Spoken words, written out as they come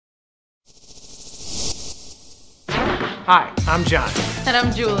Hi, I'm John. And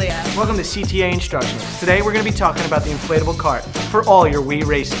I'm Julia. Welcome to CTA Instructions. Today we're going to be talking about the inflatable cart for all your Wii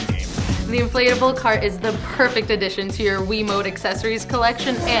racing games. The inflatable cart is the perfect addition to your Wiimote accessories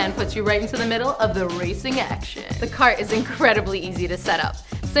collection and puts you right into the middle of the racing action. The cart is incredibly easy to set up.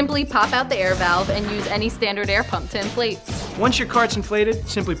 Simply pop out the air valve and use any standard air pump to inflate. Once your cart's inflated,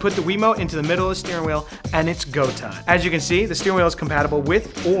 simply put the Wiimote into the middle of the steering wheel and it's go time. As you can see, the steering wheel is compatible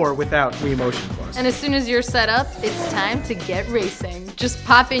with or without Wii Motion Plus. And as soon as you're set up, it's time to get racing. Just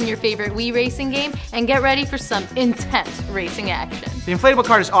pop in your favorite Wii racing game and get ready for some intense racing action. The inflatable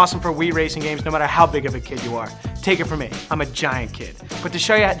cart is awesome for Wii racing games no matter how big of a kid you are. Take it from me, I'm a giant kid. But to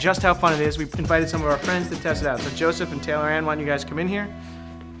show you just how fun it is, we've invited some of our friends to test it out. So Joseph and Taylor Ann, why don't you guys come in here?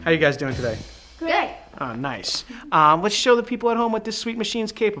 How you guys doing today? Great. Oh, nice. Let's show the people at home what this sweet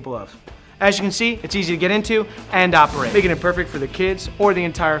machine's capable of. As you can see, it's easy to get into and operate, making it perfect for the kids or the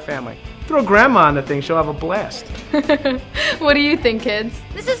entire family. Throw grandma on the thing, she'll have a blast. What do you think, kids?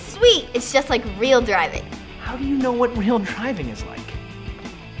 This is sweet. It's just like real driving. How do you know what real driving is like?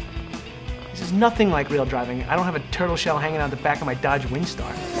 This is nothing like real driving. I don't have a turtle shell hanging out the back of my Dodge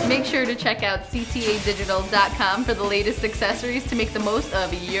Windstar. Make sure to check out CTADigital.com for the latest accessories to make the most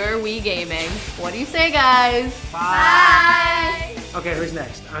of your Wii gaming. What do you say, guys? Bye. Okay, who's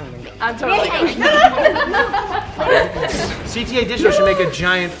next? I'm gonna go. I'm totally going. CTA Digital should make a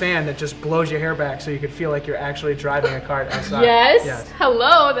giant fan that just blows your hair back so you could feel like you're actually driving a cart outside. Yes?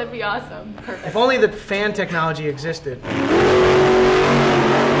 Hello, that'd be awesome. Perfect. If only the fan technology existed.